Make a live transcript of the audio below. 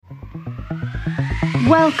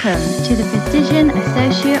Welcome to the Physician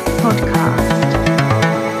Associate Podcast.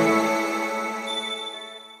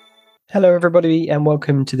 Hello, everybody, and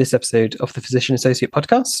welcome to this episode of the Physician Associate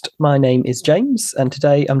Podcast. My name is James, and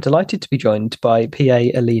today I'm delighted to be joined by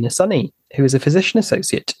PA Alina Sunny, who is a Physician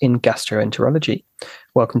Associate in gastroenterology.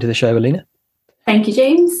 Welcome to the show, Alina. Thank you,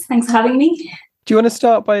 James. Thanks for having me. Do you want to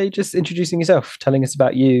start by just introducing yourself, telling us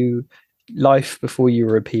about you, life before you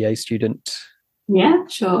were a PA student? Yeah,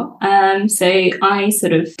 sure. So I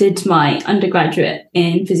sort of did my undergraduate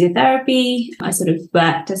in physiotherapy. I sort of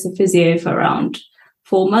worked as a physio for around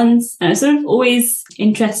 4 months. And I was sort of always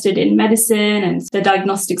interested in medicine and the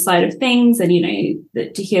diagnostic side of things, and,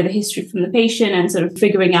 to hear the history from the patient and sort of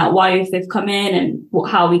figuring out why they've come in and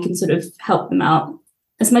how we can sort of help them out.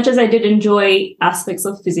 As much as I did enjoy aspects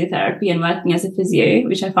of physiotherapy and working as a physio,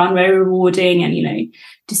 which I found very rewarding, and,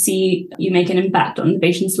 to see you make an impact on the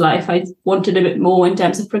patient's life, I wanted a bit more in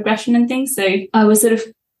terms of progression and things. So I was sort of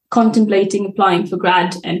contemplating applying for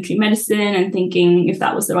grad entry medicine and thinking if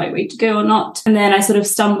that was the right way to go or not. And then I sort of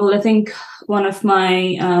stumbled, I think one of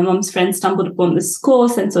my mom's friends stumbled upon this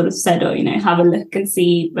course and sort of said, have a look and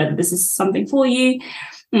see whether this is something for you.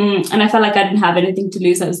 And I felt like I didn't have anything to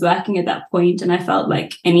lose. I was working at that point, and I felt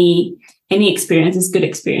like any experience is good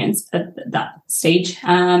experience at that stage.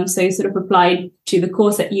 So sort of applied to the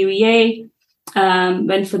course at UEA,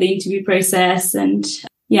 went for the interview process, and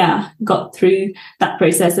got through that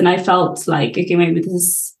process. And I felt like, okay, maybe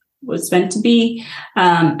this was meant to be.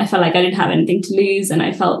 I felt like I didn't have anything to lose, and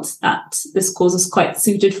I felt that this course was quite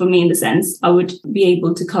suited for me in the sense I would be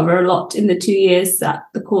able to cover a lot in the 2 years that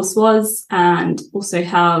the course was, and also I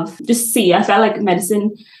felt like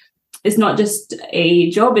medicine is not just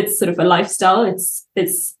a job, it's sort of a lifestyle. It's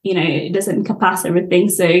it doesn't encompass everything.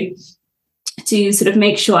 So to sort of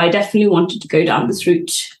make sure, I definitely wanted to go down this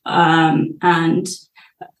route, and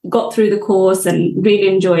got through the course and really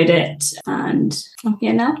enjoyed it. And I'm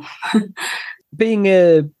here now. Being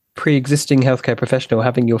a pre-existing healthcare professional,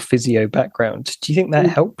 having your physio background, do you think that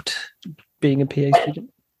helped being a PA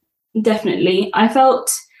student? Definitely. I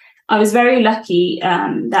felt I was very lucky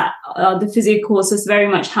that the physio course was very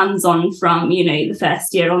much hands-on from, the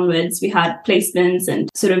first year onwards. We had placements and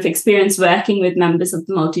sort of experience working with members of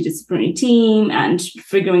the multidisciplinary team and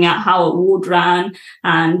figuring out how a ward ran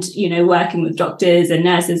and, working with doctors and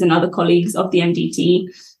nurses and other colleagues of the MDT.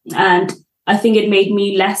 And I think it made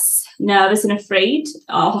me less nervous and afraid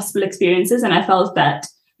of hospital experiences. And I felt that,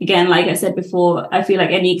 again, like I said before, I feel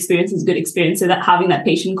like any experience is good experience. So that having that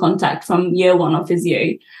patient contact from year one of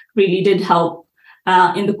physio really did help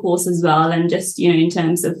in the course as well. And just, in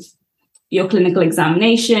terms of your clinical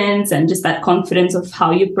examinations and just that confidence of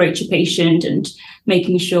how you approach a patient and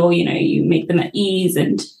making sure, you make them at ease,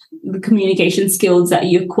 and the communication skills that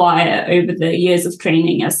you acquire over the years of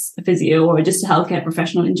training as a physio or just a healthcare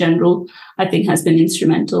professional in general, I think has been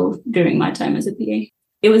instrumental during my time as a PA.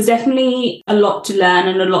 It was definitely a lot to learn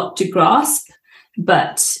and a lot to grasp,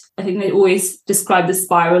 but I think they always describe the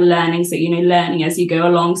spiral learning. So, learning as you go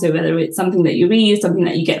along. So whether it's something that you read, something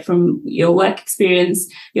that you get from your work experience,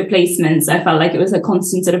 your placements, I felt like it was a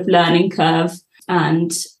constant sort of learning curve.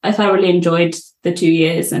 And I thoroughly enjoyed the 2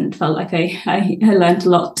 years and felt like I learned a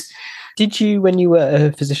lot. Did you, when you were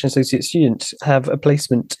a physician associate student, have a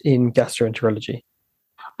placement in gastroenterology?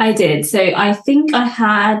 I did. So I think I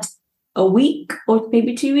had a week or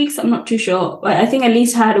maybe 2 weeks. I'm not too sure. But I think at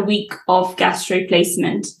least I had a week of gastro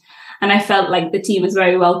placement. And I felt like the team was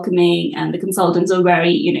very welcoming and the consultants were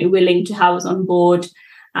very, willing to have us on board.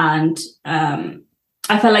 And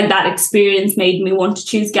I felt like that experience made me want to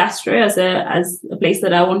choose gastro as a place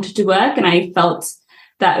that I wanted to work. And I felt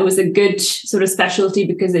that it was a good sort of specialty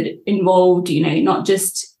because it involved, not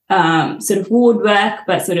just sort of ward work,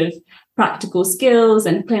 but sort of practical skills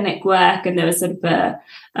and clinic work. And there was sort of a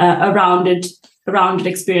rounded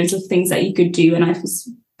experience of things that you could do. And I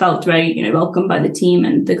felt very, welcomed by the team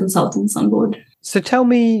and the consultants on board. So tell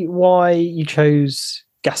me why you chose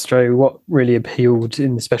gastro, what really appealed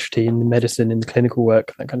in the specialty, in the medicine, in the clinical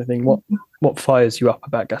work, that kind of thing. What fires you up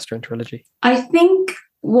about gastroenterology? I think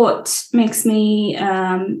what makes me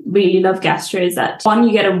really love gastro is that, one,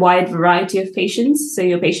 you get a wide variety of patients. So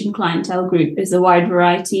your patient clientele group is a wide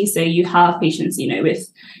variety. So you have patients, with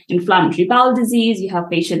inflammatory bowel disease, you have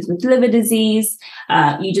patients with liver disease,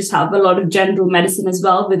 you just have a lot of general medicine as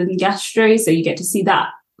well within gastro. So you get to see that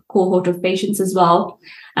cohort of patients as well.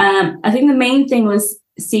 I think the main thing was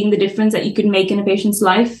seeing the difference that you can make in a patient's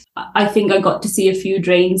life. I think I got to see a few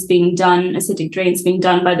drains being done, acidic drains being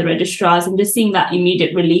done by the registrars, and just seeing that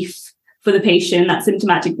immediate relief for the patient, that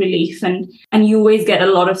symptomatic relief. And you always get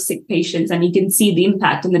a lot of sick patients, and you can see the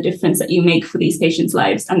impact and the difference that you make for these patients'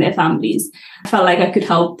 lives and their families. I felt like I could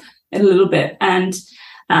help a little bit. And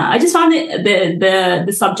I just found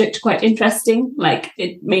the subject quite interesting. Like,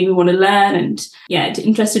 it made me want to learn, and it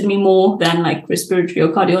interested me more than like respiratory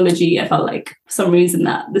or cardiology. I felt like for some reason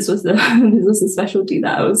that this was the specialty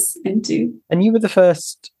that I was into. And you were the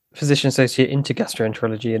first physician associate into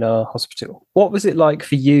gastroenterology in our hospital. What was it like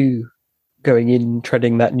for you going in,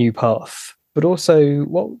 treading that new path? But also,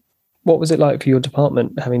 what was it like for your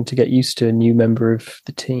department having to get used to a new member of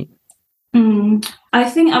the team? I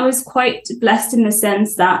think I was quite blessed in the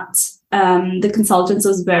sense that the consultants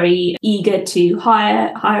was very eager to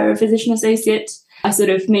hire a physician associate. I sort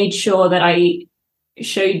of made sure that I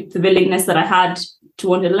showed the willingness that I had to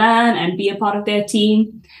want to learn and be a part of their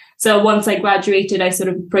team. So once I graduated, I sort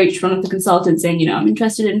of approached one of the consultants saying, I'm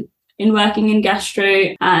interested in working in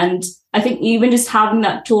gastro. And I think even just having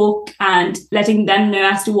that talk and letting them know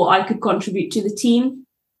as to what I could contribute to the team.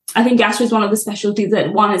 I think gastro is one of the specialties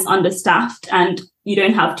that one is understaffed, and you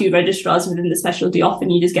don't have two registrars within the specialty. Often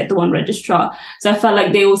you just get the one registrar. So I felt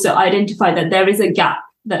like they also identified that there is a gap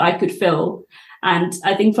that I could fill. And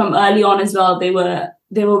I think from early on as well, they were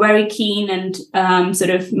very keen and sort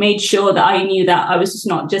of made sure that I knew that I was just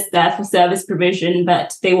not just there for service provision,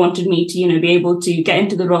 but they wanted me to, be able to get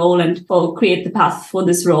into the role and create the path for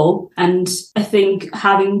this role. And I think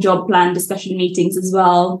having job plan discussion meetings as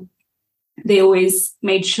well, they always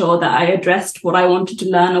made sure that I addressed what I wanted to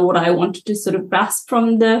learn or what I wanted to sort of grasp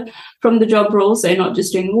from the job role. So not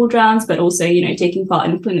just doing ward rounds, but also, taking part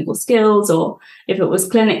in clinical skills, or if it was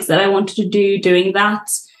clinics that I wanted to do, doing that.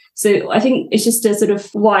 So I think it's just a sort of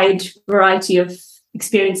wide variety of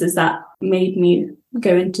experiences that made me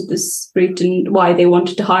go into this route, and why they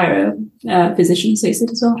wanted to hire a physician associate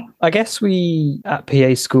as well. I guess we at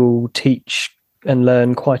PA school teach and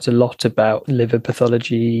learn quite a lot about liver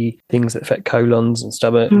pathology, things that affect colons and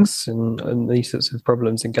stomachs and these sorts of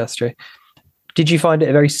problems in gastro. Did you find it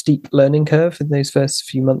a very steep learning curve in those first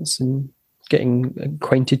few months and getting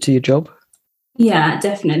acquainted to your job? Yeah,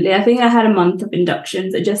 definitely. I think I had a month of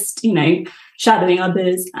inductions, just, shadowing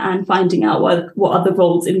others and finding out what other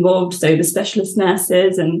roles involved. So the specialist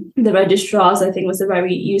nurses and the registrars, I think, was a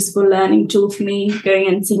very useful learning tool for me, going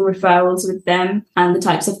and seeing referrals with them and the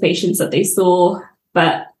types of patients that they saw.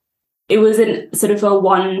 But it wasn't sort of a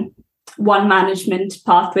one management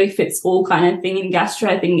pathway fits all kind of thing in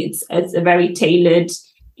gastro. I think it's a very tailored,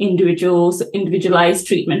 individualized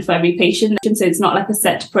treatment for every patient. And so it's not like a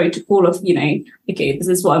set protocol of, okay, this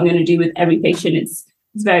is what I'm going to do with every patient. It's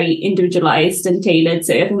very individualized and tailored.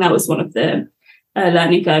 So I think that was one of the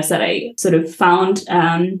learning curves that I sort of found.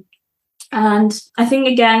 And I think,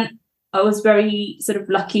 again, I was very sort of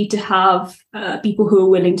lucky to have people who were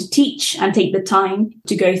willing to teach and take the time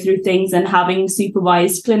to go through things, and having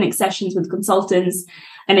supervised clinic sessions with consultants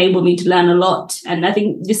enabled me to learn a lot. And I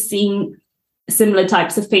think just seeing similar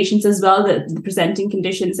types of patients as well, the presenting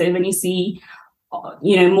condition. So when you see,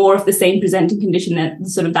 more of the same presenting condition, that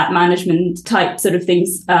sort of that management type sort of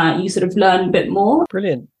things, you sort of learn a bit more.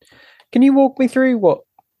 Brilliant. Can you walk me through what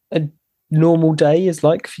a normal day is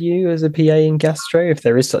like for you as a PA in gastro, if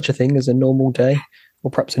there is such a thing as a normal day,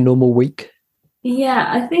 or perhaps a normal week? Yeah,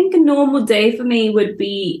 I think a normal day for me would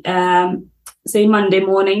be, say, Monday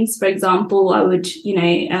mornings, for example. I would,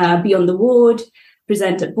 be on the ward,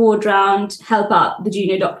 present at ward round, help out the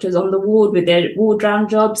junior doctors on the ward with their ward round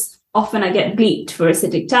jobs. Often I get bleeped for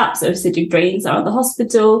acidic taps, or acidic drains are at the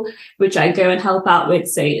hospital, which I go and help out with.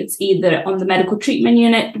 So it's either on the medical treatment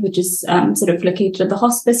unit, which is sort of located at the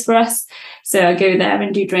hospice for us. So I go there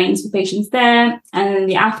and do drains for patients there. And in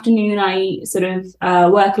the afternoon, I sort of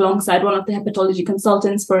work alongside one of the hepatology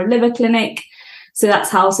consultants for a liver clinic. So that's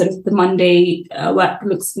how sort of the Monday work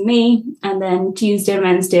looks for me. And then Tuesday and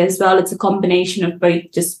Wednesday as well, it's a combination of both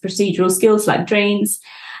just procedural skills like drains,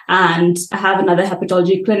 and I have another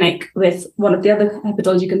hepatology clinic with one of the other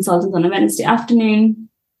hepatology consultants on a Wednesday afternoon.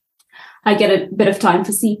 I get a bit of time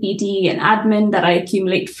for CPD and admin that I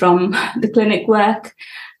accumulate from the clinic work.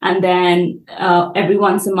 And then every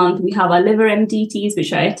once a month, we have our liver MDTs,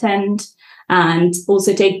 which I attend, and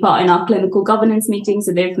also take part in our clinical governance meetings.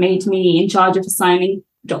 So they've made me in charge of assigning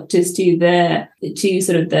doctors to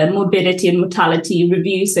sort of the morbidity and mortality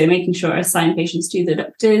review. So making sure I assign patients to the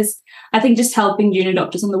doctors. I think just helping junior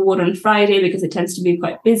doctors on the ward on Friday, because it tends to be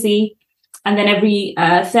quite busy. And then every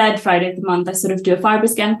third Friday of the month, I sort of do a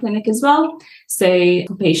fibroscan clinic as well. So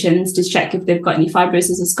for patients to check if they've got any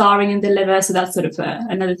fibrosis or scarring in the liver. So that's sort of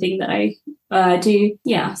another thing that I do.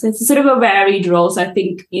 Yeah, so it's sort of a varied role. So I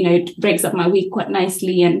think, it breaks up my week quite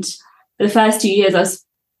nicely. And for the first 2 years, I was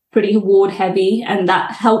pretty ward heavy, and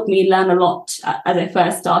that helped me learn a lot as I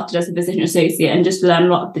first started as a physician associate, and just learn a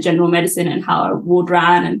lot of the general medicine and how a ward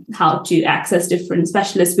ran and how to access different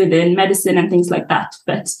specialists within medicine and things like that.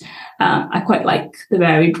 But I quite like the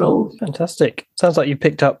varied role. Fantastic. Sounds like you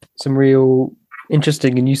picked up some real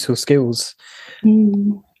interesting and useful skills.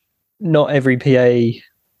 Not every PA,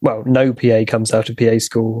 well, no PA comes out of PA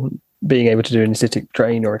school being able to do an anesthetic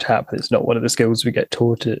drain or a tap. It's not one of the skills we get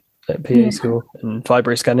taught at PA school, and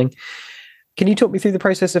fibro scanning. Can you talk me through the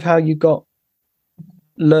process of how you got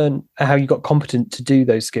competent to do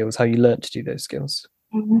those skills, how you learned to do those skills?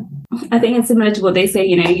 I think it's similar to what they say,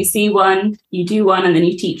 you see one, you do one, and then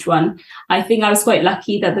you teach one. I think I was quite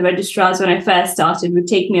lucky that the registrars, when I first started, would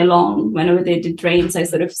take me along whenever they did drains. I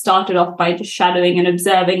sort of started off by just shadowing and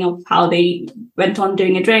observing of how they went on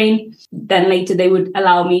doing a drain. Then later they would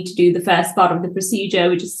allow me to do the first part of the procedure,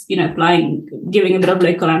 which is, applying, giving a bit of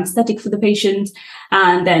local anesthetic for the patient,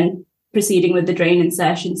 and then proceeding with the drain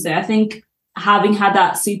insertion. So I think having had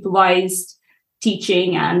that supervised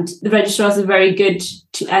teaching, and the registrars are very good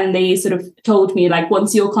and they sort of told me, like,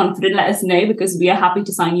 once you're confident, let us know, because we are happy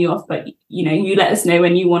to sign you off, but you let us know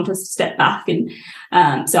when you want us to step back. And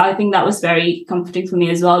so I think that was very comforting for me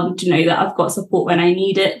as well, to know that I've got support when I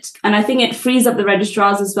need it. And I think it frees up the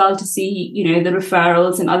registrars as well to see the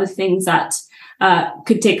referrals and other things that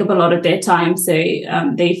could take up a lot of their time. So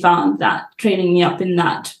they found that training me up in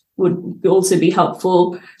that would also be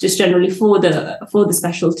helpful, just generally for the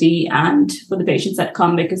specialty and for the patients that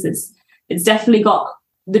come, because it's definitely got,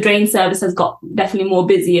 the drain service has got definitely more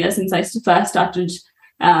busier since I first started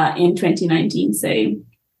in 2019. So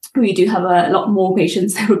we do have a lot more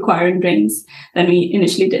patients requiring drains than we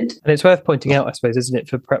initially did. And it's worth pointing out, I suppose, isn't it,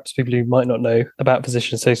 for perhaps people who might not know about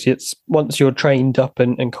physician associates, once you're trained up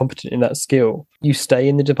and competent in that skill, you stay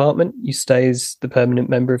in the department, you stay as the permanent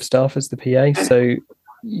member of staff, as the PA. So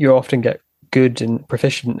you often get good and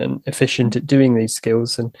proficient and efficient at doing these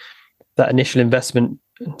skills, and that initial investment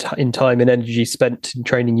in time and energy spent in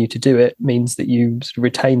training you to do it means that you sort of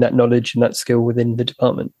retain that knowledge and that skill within the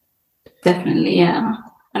department. Definitely, yeah.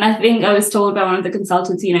 And I think I was told by one of the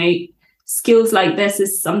consultants, skills like this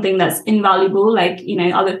is something that's invaluable. Like,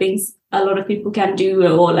 other things a lot of people can do,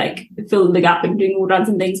 or like fill the gap in doing ward runs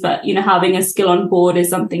and things, but having a skill on board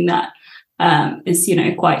is something that is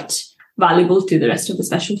quite valuable to the rest of the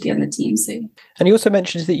specialty and the team. So, and you also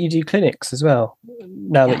mentioned that you do clinics as well,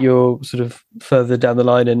 now that you're sort of further down the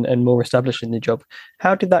line and more established in the job.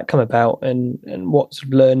 How did that come about, and what sort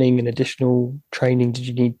of learning and additional training did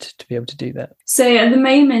you need to be able to do that? So at the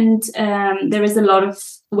moment, there is a lot of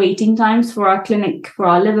waiting times for our clinic, for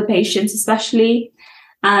our liver patients especially.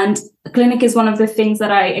 And a clinic is one of the things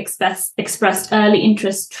that I expressed early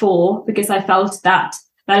interest for, because I felt that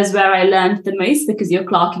is where I learned the most, because you're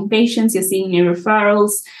clerking patients, you're seeing new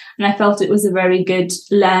referrals, and I felt it was a very good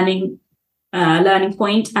learning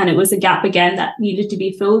point, and it was a gap again that needed to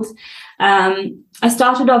be filled. I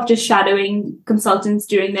started off just shadowing consultants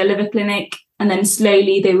during their liver clinic, and then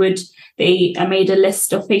slowly they made a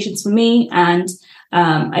list of patients for me, and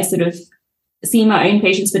I sort of see my own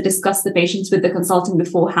patients, but discuss the patients with the consultant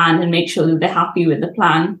beforehand and make sure that they're happy with the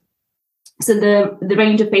plan. So the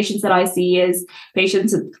range of patients that I see is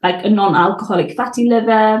patients with like a non-alcoholic fatty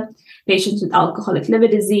liver, patients with alcoholic liver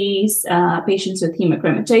disease, patients with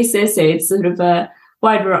hemochromatosis. So it's sort of a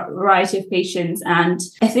wide variety of patients. And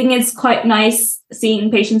I think it's quite nice seeing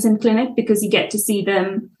patients in clinic, because you get to see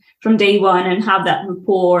them from day one and have that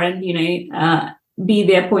rapport and, be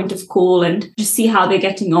their point of call and just see how they're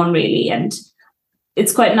getting on, really. And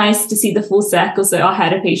it's quite nice to see the full circle. So I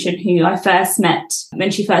had a patient who I first met when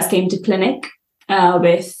she first came to clinic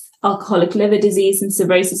with alcoholic liver disease and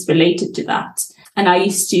cirrhosis related to that. And I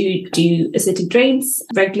used to do acidic drains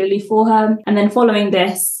regularly for her. And then following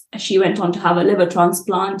this, she went on to have a liver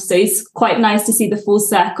transplant. So it's quite nice to see the full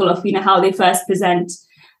circle of, how they first present,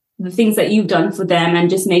 the things that you've done for them, and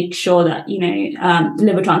just make sure that,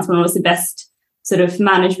 liver transplant was the best sort of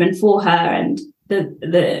management for her. And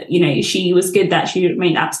she was good that she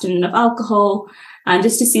remained abstinent of alcohol, and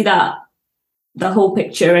just to see that the whole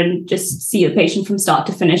picture and just see a patient from start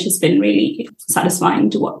to finish has been really satisfying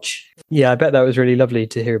to watch. Yeah, I bet that was really lovely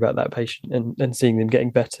to hear about that patient and seeing them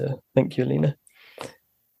getting better. Thank you, Alina.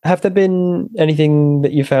 Have there been anything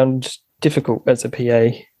that you found difficult as a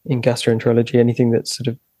PA in gastroenterology? Anything that sort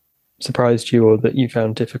of surprised you or that you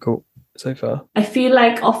found difficult so far? I feel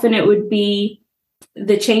like often it would be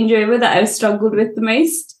the changeover that I've struggled with the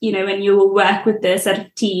most, when you work with a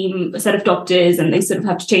set of doctors, and they sort of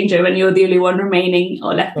have to change over and you're the only one remaining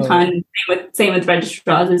or left behind. Same with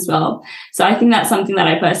registrars as well. So I think that's something that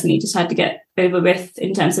I personally just had to get over with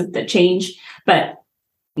in terms of the change. But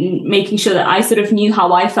making sure that I sort of knew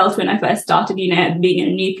how I felt when I first started, being in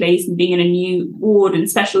a new place and being in a new ward and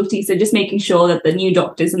specialty. So just making sure that the new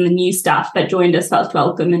doctors and the new staff that joined us felt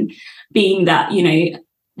welcome, and being that,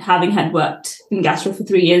 having had worked in gastro for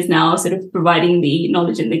 3 years now, sort of providing the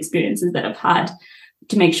knowledge and the experiences that I've had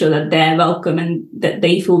to make sure that they're welcome and that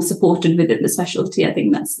they feel supported within the specialty. I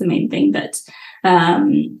think that's the main thing. But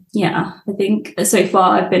I think so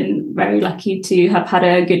far I've been very lucky to have had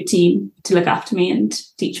a good team to look after me and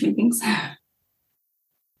teach me things.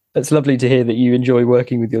 It's lovely to hear that you enjoy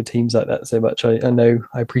working with your teams like that so much. I know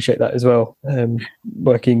I appreciate that as well.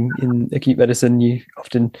 Working in acute medicine, you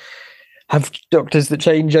often have doctors that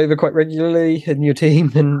change over quite regularly in your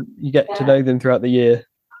team, and you get to know them throughout the year.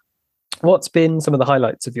 What's been some of the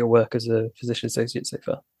highlights of your work as a physician associate so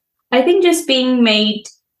far? I think just being made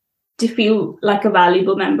to feel like a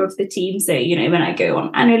valuable member of the team. So, when I go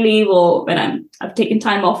on annual leave or when I've taken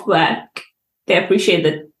time off work, they appreciate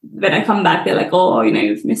that when I come back, they're like, oh,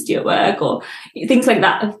 we've missed you at work, or things like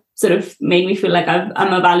that have sort of made me feel like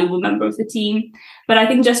I'm a valuable member of the team. But I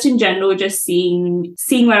think just in general, just seeing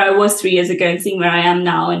where I was 3 years ago and seeing where I am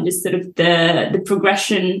now, and just sort of the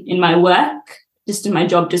progression in my work, just in my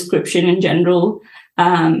job description in general,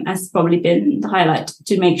 has probably been the highlight,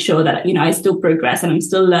 to make sure that, I still progress and I'm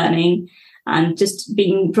still learning, and just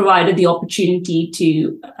being provided the opportunity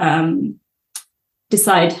to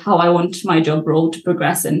decide how I want my job role to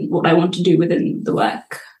progress and what I want to do within the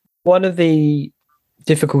work. One of the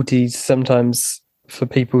difficulties sometimes for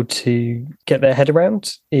people to get their head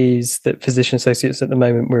around is that physician associates at the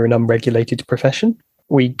moment, we're an unregulated profession.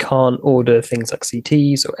 We can't order things like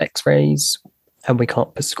CTs or X-rays, and we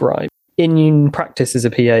can't prescribe. In practice as a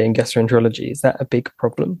PA in gastroenterology, is that a big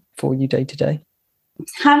problem for you day to day?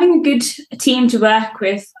 Having a good team to work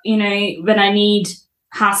with, when I need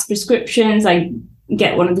HAS prescriptions, I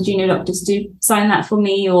get one of the junior doctors to sign that for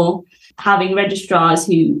me, or having registrars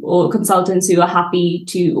or consultants who are happy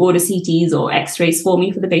to order CTs or X-rays for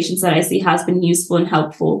me for the patients that I see has been useful and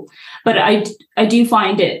helpful. But I do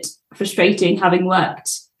find it frustrating, having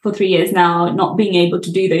worked for 3 years now, not being able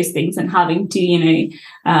to do those things and having to,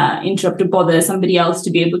 interrupt or bother somebody else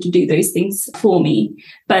to be able to do those things for me.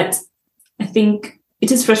 But I think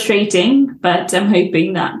it is frustrating, but I'm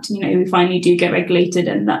hoping that, we finally do get regulated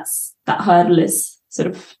and that hurdle is sort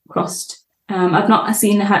of crossed. I've not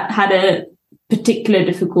had a particular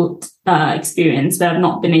difficult experience where I've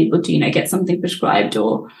not been able to, get something prescribed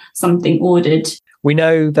or something ordered. We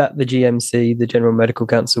know that the GMC, the General Medical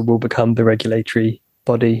Council, will become the regulatory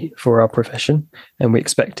body for our profession, and we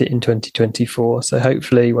expect it in 2024. So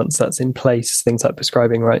hopefully once that's in place, things like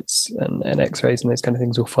prescribing rights and X-rays and those kind of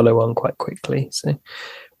things will follow on quite quickly. So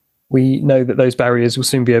we know that those barriers will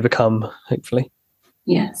soon be overcome, hopefully.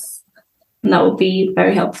 Yes, and that will be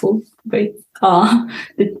very helpful for both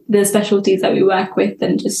the specialties that we work with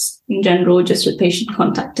and just in general, just with patient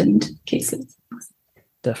contact and cases.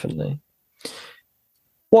 Definitely.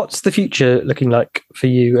 What's the future looking like for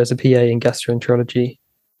you as a PA in gastroenterology?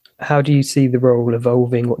 How do you see the role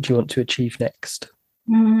evolving? What do you want to achieve next?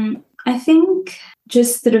 I think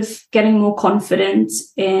just sort of getting more confident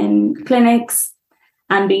in clinics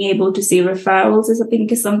and being able to see referrals is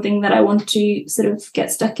something that I want to sort of get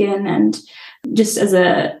stuck in, and just as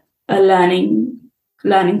a learning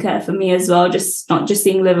curve for me as well, just not just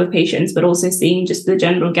seeing liver patients, but also seeing just the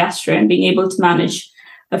general gastro and being able to manage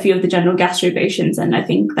a few of the general gastro patients. And I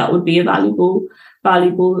think that would be a valuable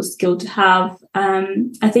skill to have.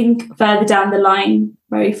 I think very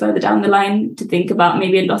further down the line, to think about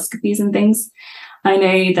maybe endoscopies and things. I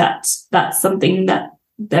know that that's something that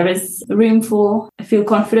there is room for. I feel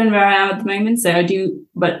confident where I am at the moment, so I do,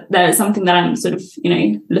 but there is something that I'm sort of,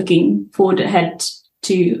 looking forward ahead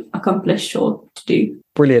to accomplish or to do.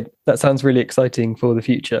 Brilliant. That sounds really exciting for the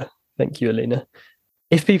future. Thank you, Alina.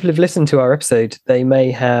 If people have listened to our episode, they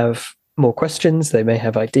may have more questions, they may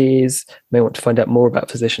have ideas, may want to find out more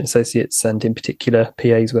about physician associates and in particular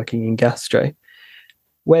PAs working in gastro.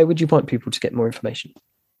 Where would you point people to get more information?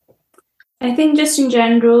 I think just in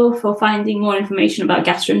general, for finding more information about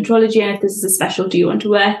gastroenterology, and if this is a specialty you want to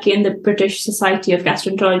work in, the British Society of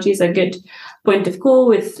Gastroenterology is a good point of call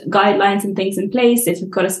with guidelines and things in place. If you've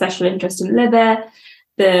got a special interest in liver,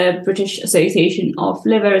 the British Association of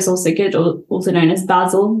Liver is also good, also known as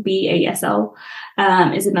BASL, BASL,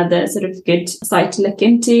 is another sort of good site to look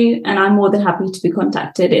into. And I'm more than happy to be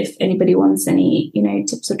contacted if anybody wants any,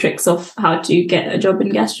 tips or tricks of how to get a job in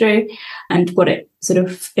gastro and what it sort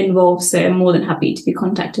of involved. So I'm more than happy to be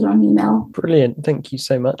contacted on email. Brilliant. Thank you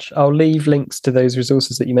so much. I'll leave links to those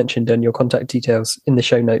resources that you mentioned and your contact details in the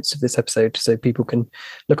show notes of this episode so people can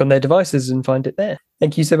look on their devices and find it there.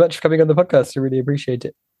 Thank you so much for coming on the podcast. I really appreciate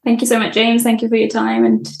it. Thank you so much, James. Thank you for your time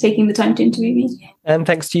and taking the time to interview me. And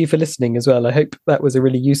thanks to you for listening as well. I hope that was a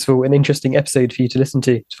really useful and interesting episode for you to listen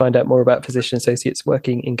to find out more about physician associates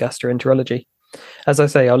working in gastroenterology. As I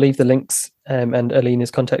say, I'll leave the links and Alina's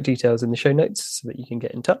contact details in the show notes so that you can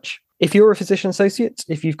get in touch. If you're a physician associate,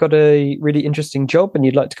 if you've got a really interesting job and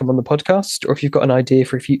you'd like to come on the podcast, or if you've got an idea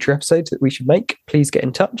for a future episode that we should make, please get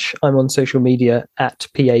in touch. I'm on social media at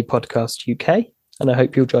PA Podcast UK, and I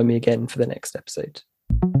hope you'll join me again for the next episode.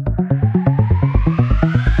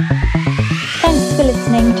 Thanks for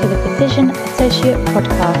listening to the Physician Associate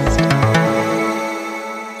Podcast.